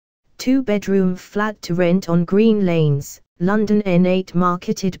2-bedroom flat to rent on Green Lanes, London N8,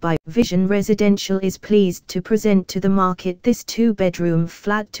 marketed by Vision Residential, is pleased to present to the market this 2-bedroom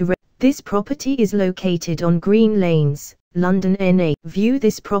flat to rent. This property is located on Green Lanes, London N8. View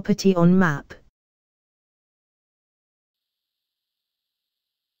this property on map.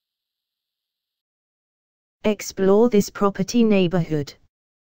 Explore this property neighborhood.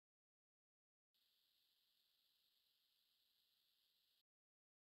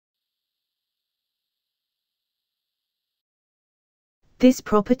 This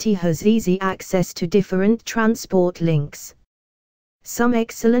property has easy access to different transport links. Some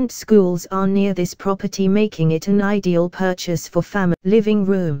excellent schools are near this property, making it an ideal purchase for family. Living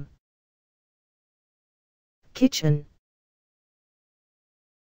room, kitchen,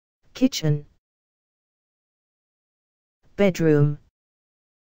 kitchen, bedroom,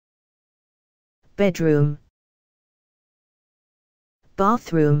 bedroom,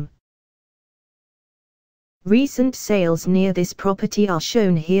 bathroom. Recent sales near this property are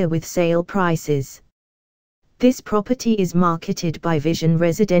shown here with sale prices. This property is marketed by Vision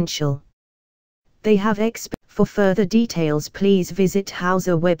Residential. They have For further details, please visit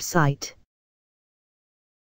Houser website.